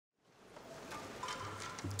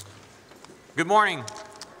Good morning.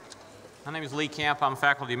 My name is Lee Camp. I'm a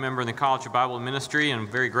faculty member in the College of Bible and Ministry, and I'm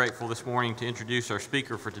very grateful this morning to introduce our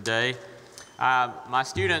speaker for today. My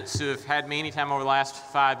students who have had me anytime over the last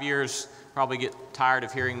 5 years probably get tired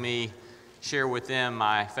of hearing me share with them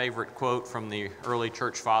my favorite quote from the early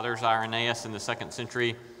church fathers, Irenaeus in the 2nd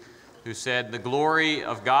century, who said, "The glory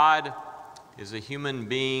of God is a human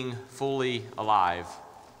being fully alive."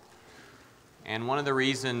 And one of the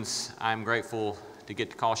reasons I'm grateful to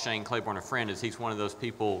get to call Shane Caliborne a friend is he's one of those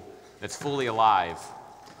people that's fully alive.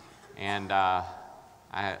 And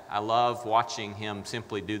I love watching him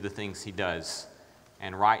simply do the things he does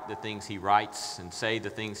and write the things he writes and say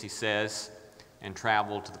the things he says and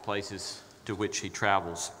travel to the places to which he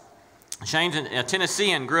travels. Shane's a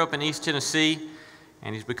Tennessean, grew up in East Tennessee,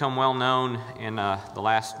 and he's become well known in the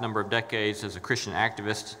last number of decades as a Christian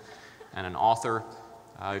activist and an author.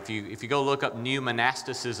 If you go look up new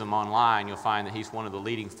monasticism online, you'll find that he's one of the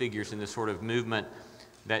leading figures in this sort of movement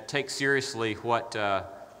that takes seriously what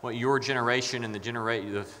your generation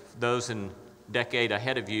and those in decade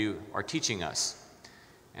ahead of you are teaching us.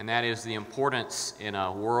 And that is the importance in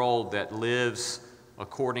a world that lives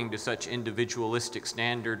according to such individualistic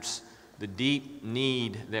standards, the deep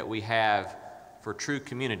need that we have for true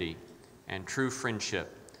community and true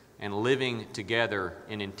friendship and living together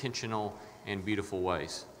in intentional and beautiful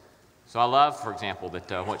ways. So I love, for example, that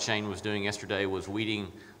what Shane was doing yesterday was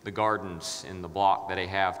weeding the gardens in the block that they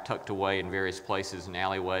have tucked away in various places and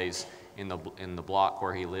alleyways in the block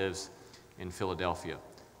where he lives in Philadelphia,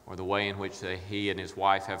 or the way in which he and his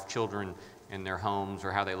wife have children in their homes,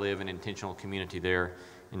 or how they live in intentional community there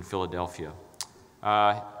in Philadelphia.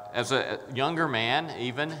 As a younger man,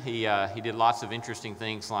 even, he did lots of interesting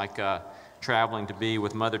things like traveling to be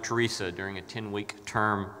with Mother Teresa during a 10-week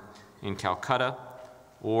term in Calcutta,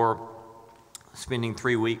 or spending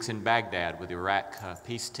 3 weeks in Baghdad with Iraq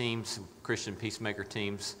peace teams, Christian peacemaker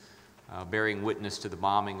teams, bearing witness to the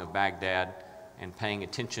bombing of Baghdad and paying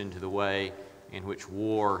attention to the way in which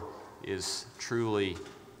war is truly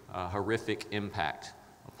a horrific impact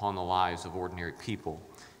upon the lives of ordinary people.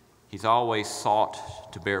 He's always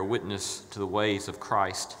sought to bear witness to the ways of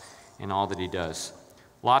Christ in all that he does.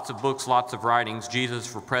 Lots of books, lots of writings: Jesus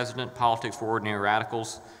for President, Politics for Ordinary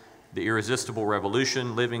Radicals, The Irresistible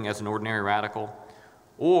Revolution, Living as an Ordinary Radical,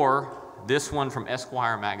 or this one from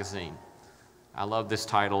Esquire magazine. I love this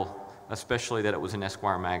title, especially that it was in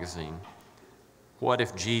Esquire magazine. What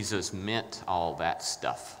if Jesus meant all that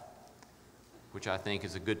stuff? Which I think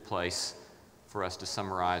is a good place for us to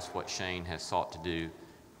summarize what Shane has sought to do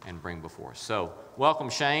and bring before us. So, welcome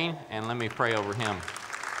Shane, and let me pray over him.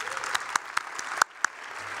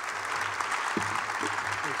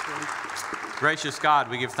 Gracious God,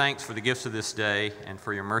 we give thanks for the gifts of this day and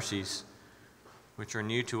for your mercies, which are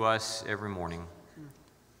new to us every morning.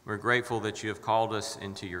 We're grateful that you have called us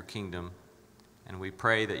into your kingdom, and we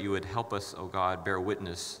pray that you would help us, O God, bear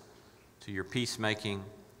witness to your peacemaking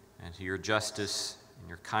and to your justice and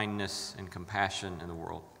your kindness and compassion in the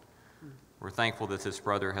world. We're thankful that this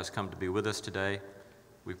brother has come to be with us today.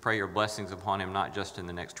 We pray your blessings upon him, not just in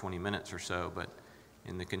the next 20 minutes or so, but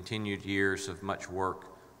in the continued years of much work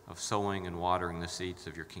of sowing and watering the seeds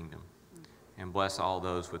of your kingdom. And bless all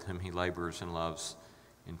those with whom he labors and loves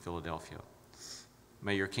in Philadelphia.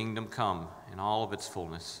 May your kingdom come in all of its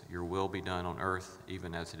fullness. Your will be done on earth,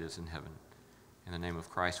 even as it is in heaven. In the name of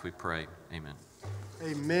Christ we pray. Amen.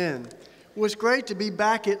 Amen. Well, it's great to be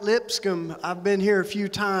back at Lipscomb. I've been here a few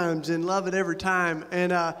times and love it every time.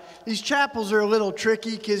 And these chapels are a little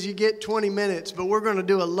tricky because you get 20 minutes, but we're going to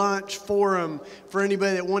do a lunch forum for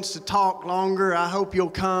anybody that wants to talk longer. I hope you'll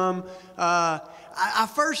come.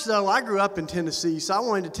 First, though, I grew up in Tennessee, so I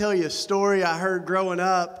wanted to tell you a story I heard growing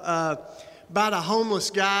up about a homeless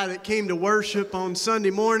guy that came to worship on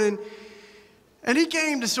Sunday morning. And he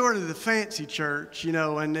came to sort of the fancy church, you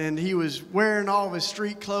know, and he was wearing all of his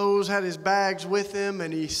street clothes, had his bags with him,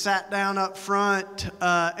 and he sat down up front.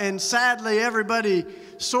 And sadly, everybody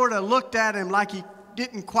sort of looked at him like he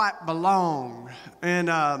didn't quite belong. And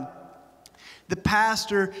the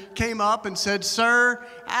pastor came up and said, "Sir,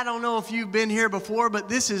 I don't know if you've been here before, but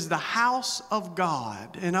this is the house of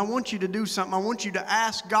God. And I want you to do something. I want you to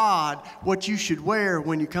ask God what you should wear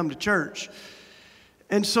when you come to church."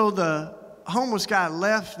 And so the homeless guy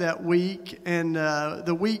left that week, and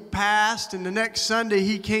the week passed, and the next Sunday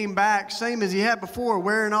he came back, same as he had before,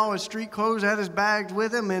 wearing all his street clothes, had his bags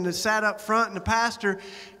with him, and sat up front, and the pastor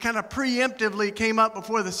kind of preemptively came up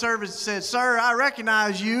before the service and said, "Sir, I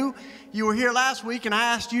recognize you. You were here last week, and I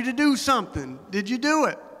asked you to do something. Did you do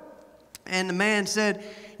it?" And the man said,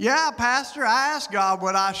 "Yeah, Pastor, I asked God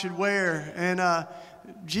what I should wear." And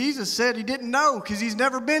Jesus said he didn't know because he's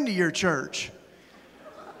never been to your church.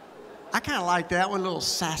 I kind of like that one, a little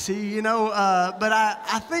sassy, you know, but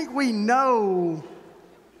I think we know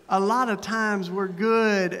a lot of times we're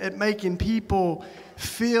good at making people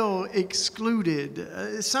feel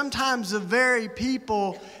excluded. Sometimes the very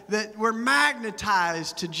people that were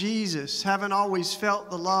magnetized to Jesus haven't always felt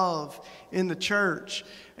the love in the church.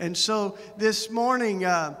 And so this morning,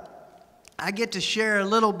 I get to share a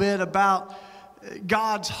little bit about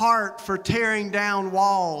God's heart for tearing down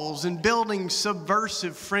walls and building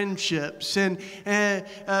subversive friendships and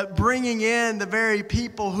bringing in the very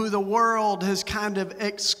people who the world has kind of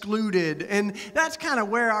excluded. And that's kind of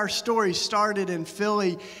where our story started in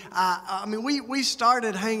Philly. I mean, we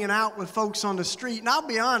started hanging out with folks on the street. And I'll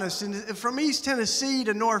be honest, from East Tennessee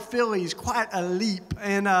to North Philly is quite a leap.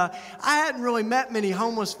 And I hadn't really met many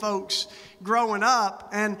homeless folks growing up,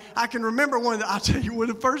 and I can remember I'll tell you, one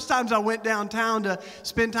of the first times I went downtown to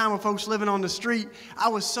spend time with folks living on the street, I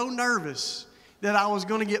was so nervous that I was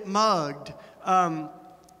going to get mugged,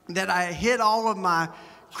 that I hid all of my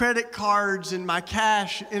credit cards and my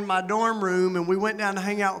cash in my dorm room, and we went down to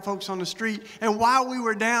hang out with folks on the street. And while we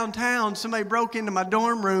were downtown, somebody broke into my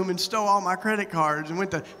dorm room and stole all my credit cards and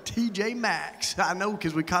went to TJ Maxx. I know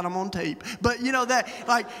because we caught them on tape. But you know that,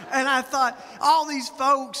 like, and I thought all these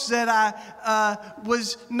folks that I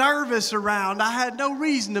was nervous around, I had no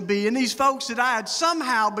reason to be, and these folks that I had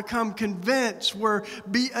somehow become convinced were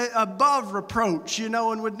above reproach, you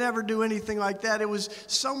know, and would never do anything like that. It was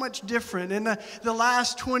so much different. And the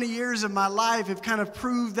last 20 years of my life have kind of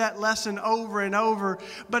proved that lesson over and over.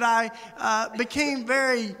 But I became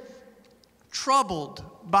very troubled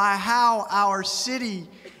by how our city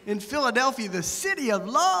in Philadelphia, the city of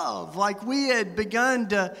love, like we had begun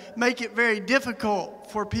to make it very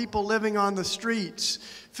difficult for people living on the streets.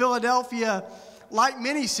 Philadelphia, like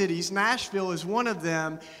many cities, Nashville is one of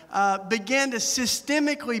them, began to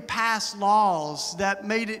systemically pass laws that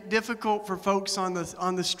made it difficult for folks on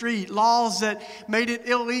the street. Laws that made it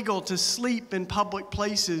illegal to sleep in public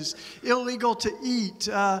places, illegal to eat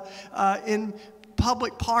in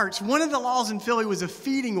public parks. One of the laws in Philly was a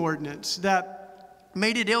feeding ordinance that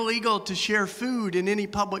made it illegal to share food in any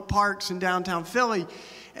public parks in downtown Philly.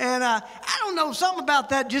 And I don't know, something about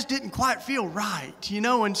that just didn't quite feel right, you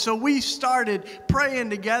know. And so we started praying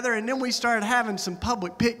together, and then we started having some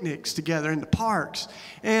public picnics together in the parks.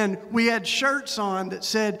 And we had shirts on that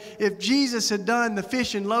said, if Jesus had done the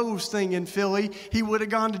fish and loaves thing in Philly, he would have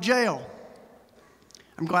gone to jail.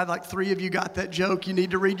 I'm glad like 3 of you got that joke. You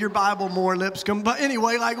need to read your Bible more, Lipscomb. But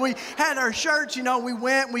anyway, like we had our shirts, you know, we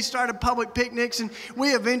went, we started public picnics, and we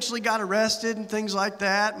eventually got arrested and things like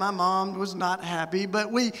that. My mom was not happy,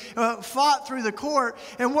 but we fought through the court.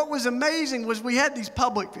 And what was amazing was we had these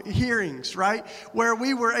public hearings, right, where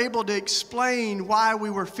we were able to explain why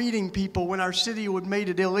we were feeding people when our city had made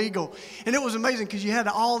it illegal. And it was amazing because you had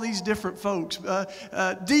all these different folks,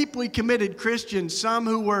 deeply committed Christians, some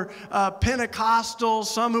who were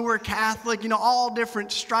Pentecostals, some who were Catholic, you know, all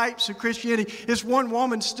different stripes of Christianity. This one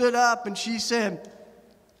woman stood up and she said,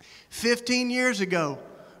 15 years ago,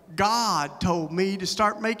 God told me to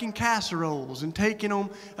start making casseroles and taking them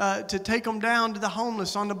to take them down to the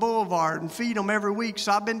homeless on the boulevard and feed them every week.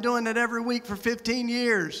 So I've been doing it every week for 15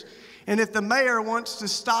 years. And if the mayor wants to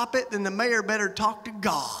stop it, then the mayor better talk to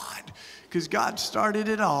God, because God started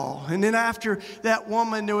it all. And then after that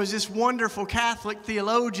woman, there was this wonderful Catholic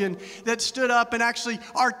theologian that stood up and actually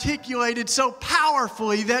articulated so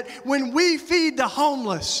powerfully that when we feed the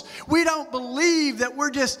homeless, we don't believe that we're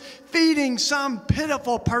just feeding some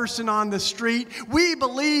pitiful person on the street. We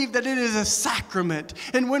believe that it is a sacrament.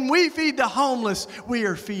 And when we feed the homeless, we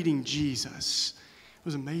are feeding Jesus. It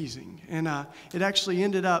was amazing. And it actually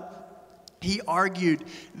ended up, he argued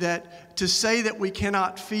that to say that we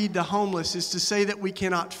cannot feed the homeless is to say that we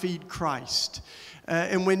cannot feed Christ.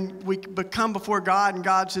 And when we come before God and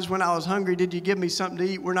God says, when I was hungry, did you give me something to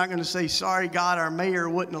eat? We're not going to say, sorry, God, our mayor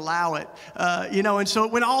wouldn't allow it. You know, and so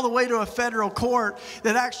it went all the way to a federal court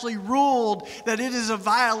that actually ruled that it is a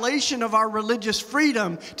violation of our religious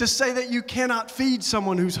freedom to say that you cannot feed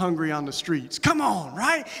someone who's hungry on the streets. Come on,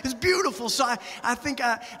 right? It's beautiful. So I think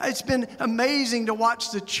it's been amazing to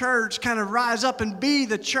watch the church kind of rise up and be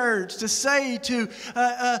the church, to say to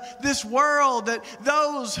this world that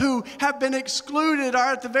those who have been excluded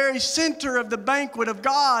are at the very center of the banquet of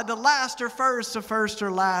God. The last are first, the first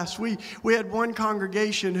are last. We had one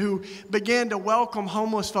congregation who began to welcome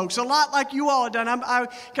homeless folks, a lot like you all had done. I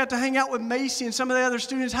got to hang out with Macy and some of the other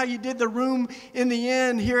students, how you did the room in the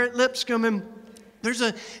inn here at Lipscomb, and There's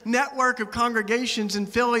a network of congregations in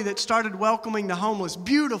Philly that started welcoming the homeless.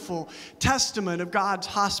 Beautiful testament of God's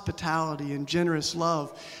hospitality and generous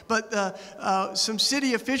love. But some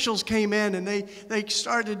city officials came in and they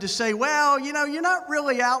started to say, well, you know, you're not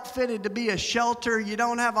really outfitted to be a shelter. You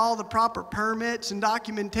don't have all the proper permits and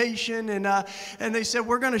documentation. And they said,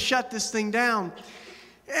 we're going to shut this thing down.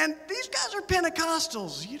 And these guys are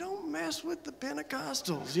Pentecostals. You don't mess with the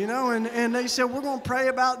Pentecostals, you know. And they said, we're going to pray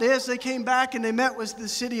about this. They came back and they met with the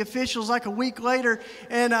city officials like a week later.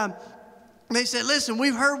 And they said, listen,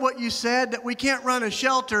 we've heard what you said, that we can't run a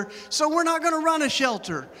shelter, so we're not going to run a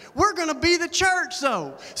shelter. We're going to be the church,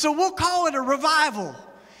 though. So we'll call it a revival.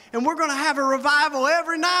 And we're going to have a revival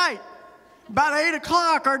every night. About 8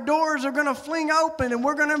 o'clock, our doors are going to fling open, and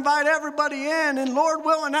we're going to invite everybody in, and Lord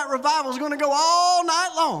willing, that revival is going to go all night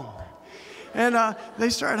long. And they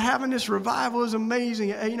started having this revival. It was amazing.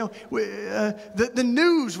 You know, the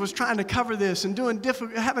news was trying to cover this and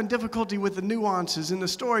having difficulty with the nuances in the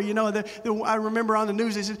story. You know, I remember on the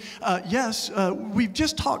news they said, yes, we've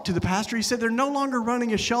just talked to the pastor. He said they're no longer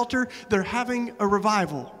running a shelter. They're having a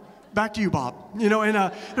revival. Back to you, Bob. You know,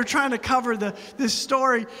 and they're trying to cover this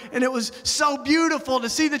story, and it was so beautiful to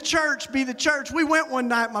see the church be the church. We went one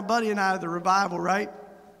night, my buddy and I, to the revival, right?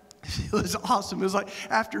 It was awesome. It was like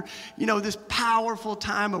after, you know, this powerful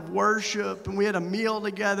time of worship, and we had a meal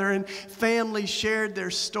together, and families shared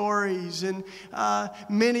their stories, and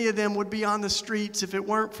many of them would be on the streets if it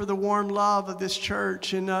weren't for the warm love of this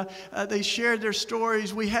church, and they shared their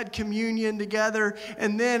stories. We had communion together,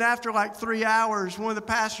 and then after like 3 hours, one of the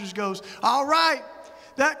pastors goes, all right,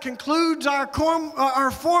 that concludes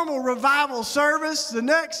our formal revival service. The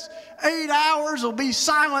next 8 hours will be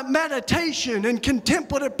silent meditation and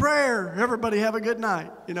contemplative prayer. Everybody have a good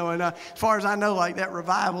night. You know, and as far as I know, like that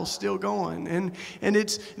revival's still going. And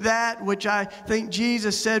it's that which I think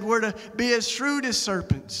Jesus said we're to be as shrewd as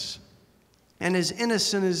serpents and as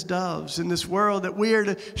innocent as doves in this world, that we are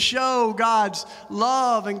to show God's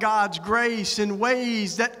love and God's grace in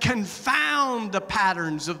ways that confound the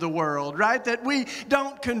patterns of the world, right? That we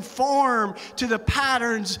don't conform to the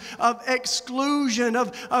patterns of exclusion,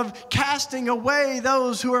 of casting away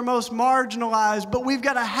those who are most marginalized, but we've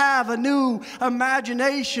got to have a new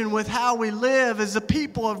imagination with how we live as the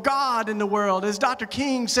people of God in the world. As Dr.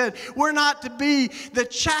 King said, we're not to be the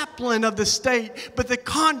chaplain of the state, but the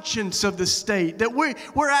conscience of the state. That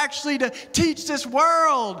we're actually to teach this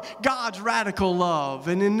world God's radical love.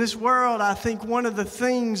 And in this world, I think one of the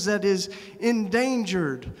things that is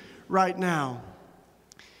endangered right now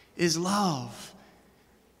is love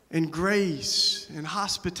and grace and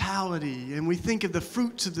hospitality. And we think of the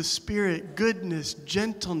fruits of the Spirit, goodness,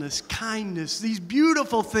 gentleness, kindness, these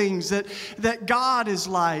beautiful things that God is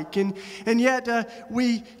like. And yet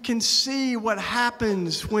we can see what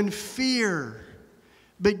happens when fear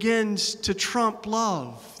begins to trump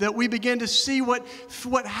love. That we begin to see what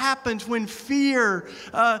happens when fear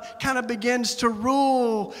kind of begins to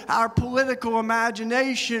rule our political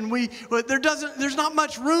imagination. There's not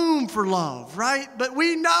much room for love, right? But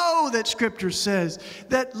we know that Scripture says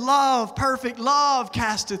that love, perfect love,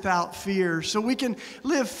 casteth out fear. So we can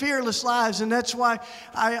live fearless lives, and that's why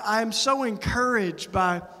I'm so encouraged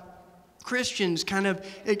by Christians kind of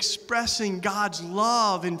expressing God's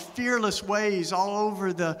love in fearless ways all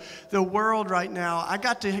over the world right now. I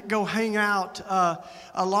got to go hang out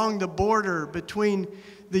along the border between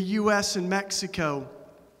the U.S. and Mexico.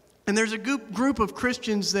 And there's a group of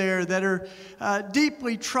Christians there that are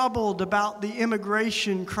deeply troubled about the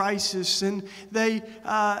immigration crisis. And they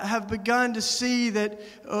have begun to see that,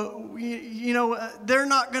 they're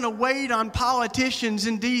not going to wait on politicians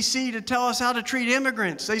in D.C. to tell us how to treat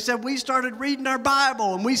immigrants. They said, we started reading our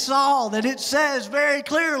Bible, and we saw that it says very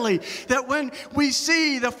clearly that when we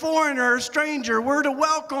see the foreigner or stranger, we're to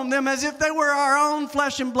welcome them as if they were our own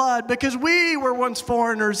flesh and blood, because we were once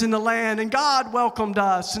foreigners in the land, and God welcomed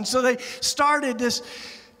us. And so they started this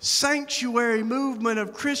sanctuary movement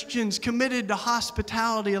of Christians committed to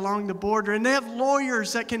hospitality along the border. And they have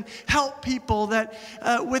lawyers that can help people that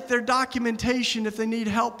with their documentation if they need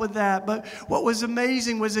help with that. But what was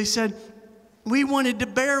amazing was they said, we wanted to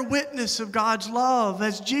bear witness of God's love.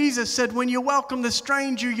 As Jesus said, when you welcome the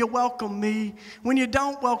stranger, you welcome me. When you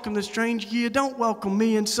don't welcome the stranger, you don't welcome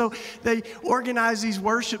me. And so they organized these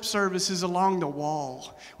worship services along the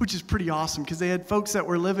wall, which is pretty awesome because they had folks that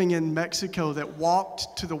were living in Mexico that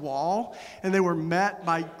walked to the wall, and they were met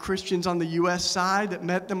by Christians on the U.S. side that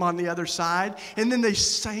met them on the other side. And then they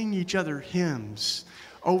sang each other hymns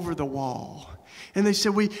over the wall. And they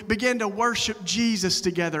said, we began to worship Jesus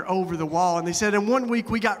together over the wall. And they said, and one week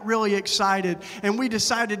we got really excited and we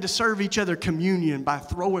decided to serve each other communion by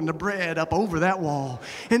throwing the bread up over that wall.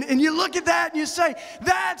 And you look at that and you say,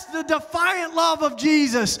 that's the defiant love of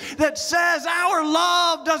Jesus that says our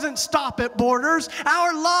love doesn't stop at borders.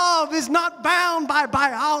 Our love is not bound by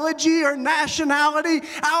biology or nationality.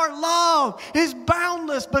 Our love is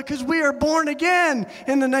boundless because we are born again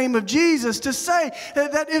in the name of Jesus. To say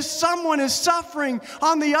that if someone is suffering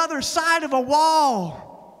on the other side of a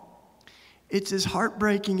wall, it's as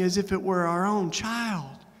heartbreaking as if it were our own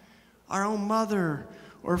child, our own mother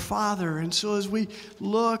or father. And so as we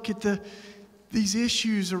look at these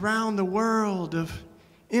issues around the world of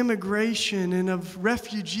immigration and of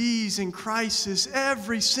refugees in crisis,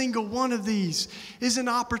 every single one of these is an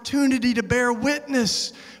opportunity to bear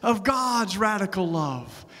witness of God's radical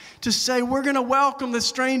love. To say we're going to welcome the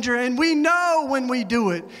stranger, and we know when we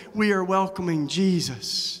do it, we are welcoming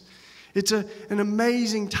Jesus. It's an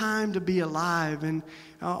amazing time to be alive, and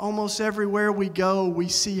almost everywhere we go, we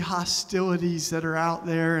see hostilities that are out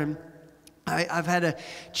there. And I've had a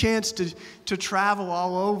chance to travel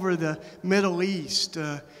all over the Middle East,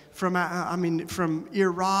 from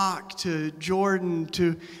Iraq to Jordan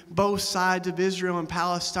to both sides of Israel and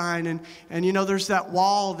Palestine. And you know, there's that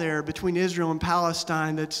wall there between Israel and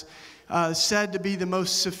Palestine that's said to be the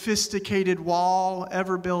most sophisticated wall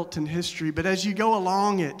ever built in history. But as you go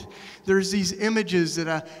along it, there's these images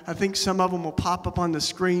that I think some of them will pop up on the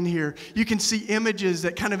screen here. You can see images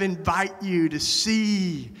that kind of invite you to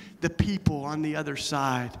see the people on the other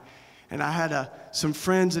side. And I had some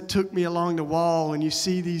friends that took me along the wall, and you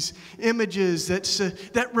see these images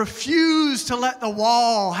that refuse to let the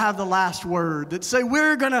wall have the last word, that say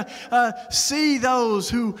we're going to see those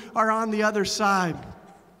who are on the other side.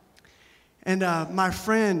 And my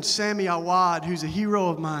friend Sami Awad, who's a hero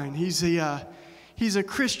of mine, he's a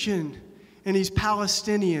Christian and he's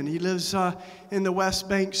Palestinian. He lives in the West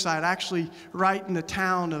Bank side, actually right in the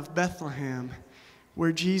town of Bethlehem,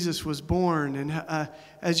 where Jesus was born. And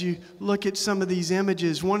as you look at some of these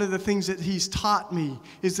images, one of the things that he's taught me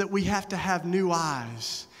is that we have to have new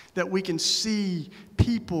eyes, that we can see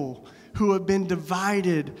people who have been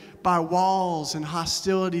divided by walls and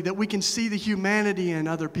hostility, that we can see the humanity in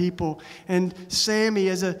other people. And Sammy,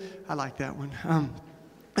 I like that one.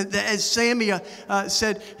 As Sammy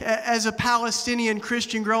said, as a Palestinian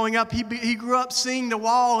Christian growing up, he grew up seeing the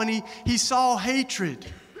wall, and he saw hatred.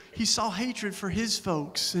 He saw hatred for his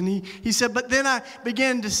folks. And he said, but then I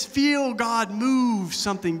began to feel God move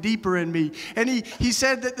something deeper in me. And he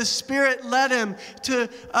said that the Spirit led him to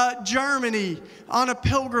Germany on a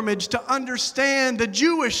pilgrimage to understand the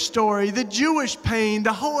Jewish story, the Jewish pain,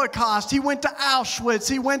 the Holocaust. He went to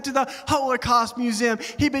Auschwitz. He went to the Holocaust Museum.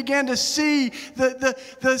 He began to see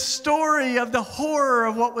the story of the horror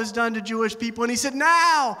of what was done to Jewish people. And he said,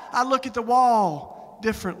 now I look at the wall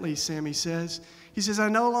differently, Sammy says. He says, I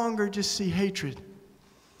no longer just see hatred.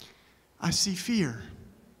 I see fear.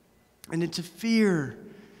 And it's a fear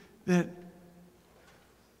that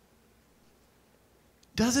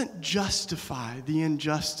doesn't justify the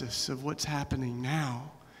injustice of what's happening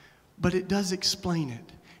now, but it does explain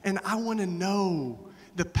it. And I want to know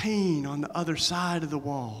the pain on the other side of the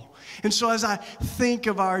wall. And so as I think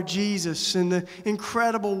of our Jesus and the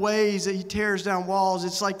incredible ways that he tears down walls,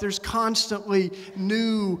 it's like there's constantly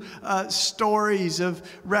new stories of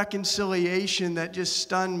reconciliation that just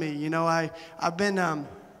stun me. You know, I've been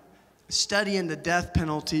studying the death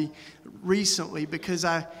penalty recently because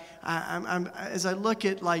as I look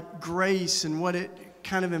at like grace and what it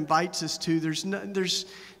kind of invites us to, there's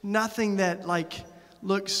nothing that like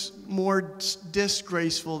looks more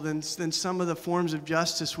disgraceful than some of the forms of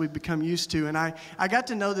justice we've become used to. And I got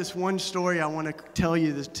to know this one story I want to tell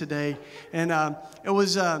you today. And it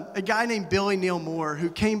was a guy named Billy Neal Moore who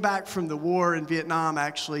came back from the war in Vietnam,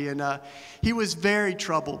 actually. And he was very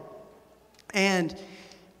troubled. And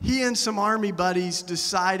he and some Army buddies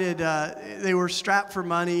decided they were strapped for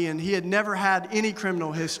money, and he had never had any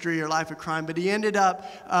criminal history or life of crime, but he ended up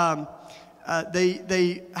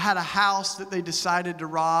they had a house that they decided to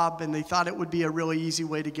rob, and they thought it would be a really easy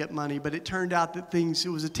way to get money. But it turned out that it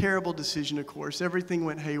was a terrible decision, of course. Everything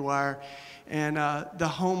went haywire, and the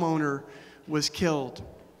homeowner was killed.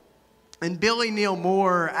 And Billy Neal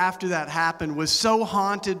Moore, after that happened, was so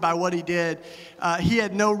haunted by what he did, he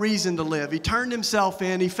had no reason to live. He turned himself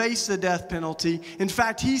in. He faced the death penalty. In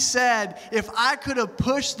fact, he said, if I could have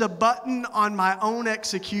pushed the button on my own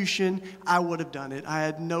execution, I would have done it. I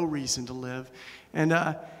had no reason to live. And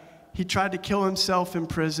he tried to kill himself in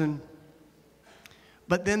prison.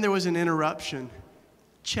 But then there was an interruption.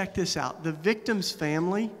 Check this out. The victim's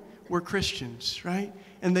family were Christians, right?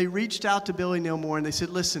 And they reached out to Billy Neal Moore and they said,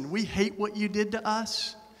 listen, we hate what you did to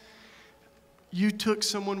us. You took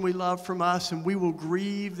someone we love from us, and we will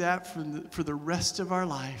grieve that for the rest of our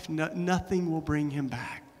life. Nothing will bring him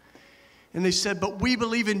back. And they said, but we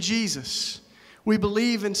believe in Jesus. We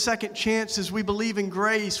believe in second chances. We believe in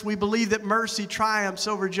grace. We believe that mercy triumphs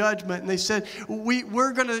over judgment. And they said,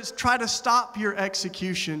 we're going to try to stop your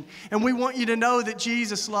execution. And we want you to know that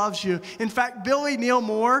Jesus loves you. In fact, Billy Neal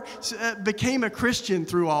Moore became a Christian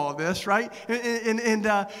through all of this, right? And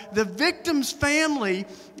the victim's family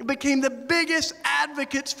became the biggest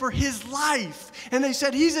advocates for his life. And they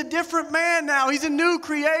said, he's a different man now. He's a new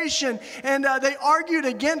creation. And they argued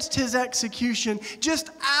against his execution. Just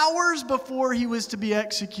hours before he was to be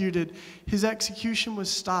executed, his execution was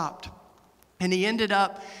stopped. And he ended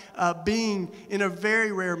up being, in a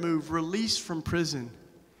very rare move, released from prison.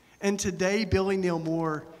 And today, Billy Neal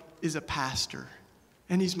Moore is a pastor.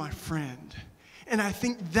 And he's my friend. And I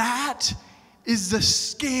think that is the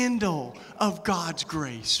scandal of God's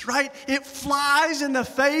grace, right? It flies in the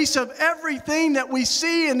face of everything that we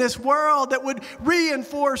see in this world that would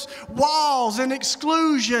reinforce walls and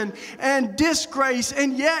exclusion and disgrace.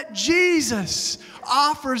 And yet Jesus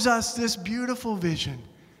offers us this beautiful vision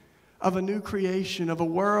of a new creation, of a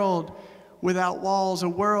world without walls, a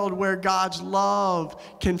world where God's love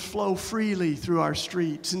can flow freely through our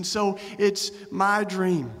streets. And so it's my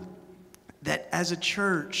dream that as a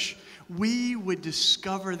church, we would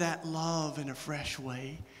discover that love in a fresh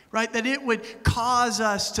way, right? That it would cause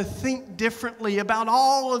us to think differently about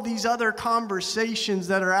all of these other conversations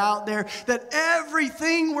that are out there, that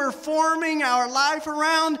everything we're forming our life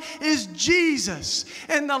around is Jesus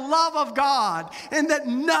and the love of God, and that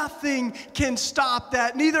nothing can stop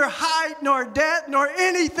that. Neither height nor depth nor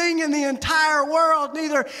anything in the entire world,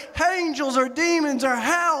 neither angels or demons or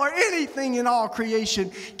hell or anything in all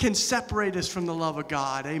creation can separate us from the love of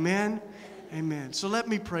God. Amen? Amen. So let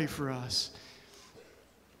me pray for us.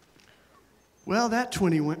 Well, that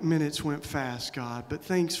 20 minutes went fast, God, but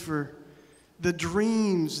thanks for the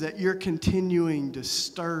dreams that you're continuing to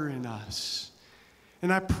stir in us.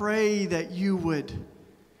 And I pray that you would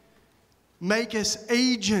make us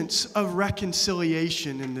agents of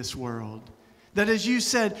reconciliation in this world. That as you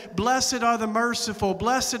said, blessed are the merciful,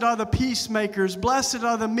 blessed are the peacemakers, blessed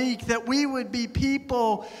are the meek, that we would be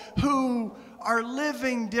people who are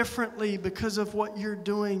living differently because of what you're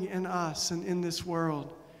doing in us and in this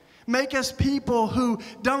world. Make us people who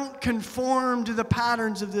don't conform to the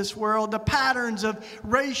patterns of this world, the patterns of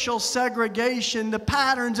racial segregation, the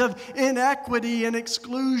patterns of inequity and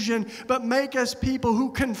exclusion, but make us people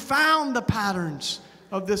who confound the patterns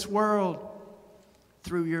of this world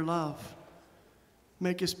through your love.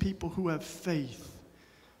 Make us people who have faith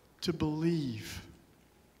to believe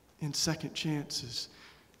in second chances,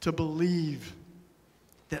 to believe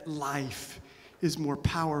that life is more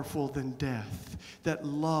powerful than death, that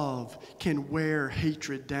love can wear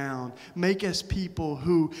hatred down. Make us people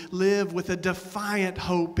who live with a defiant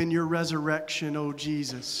hope in your resurrection, O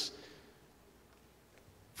Jesus.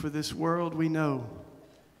 For this world we know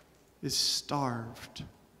is starved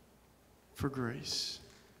for grace.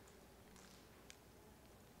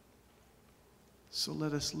 So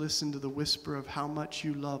let us listen to the whisper of how much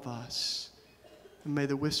you love us. And may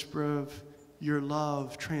the whisper of your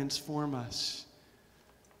love transform us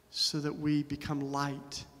so that we become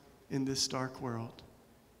light in this dark world.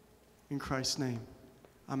 In Christ's name,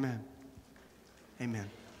 amen. Amen.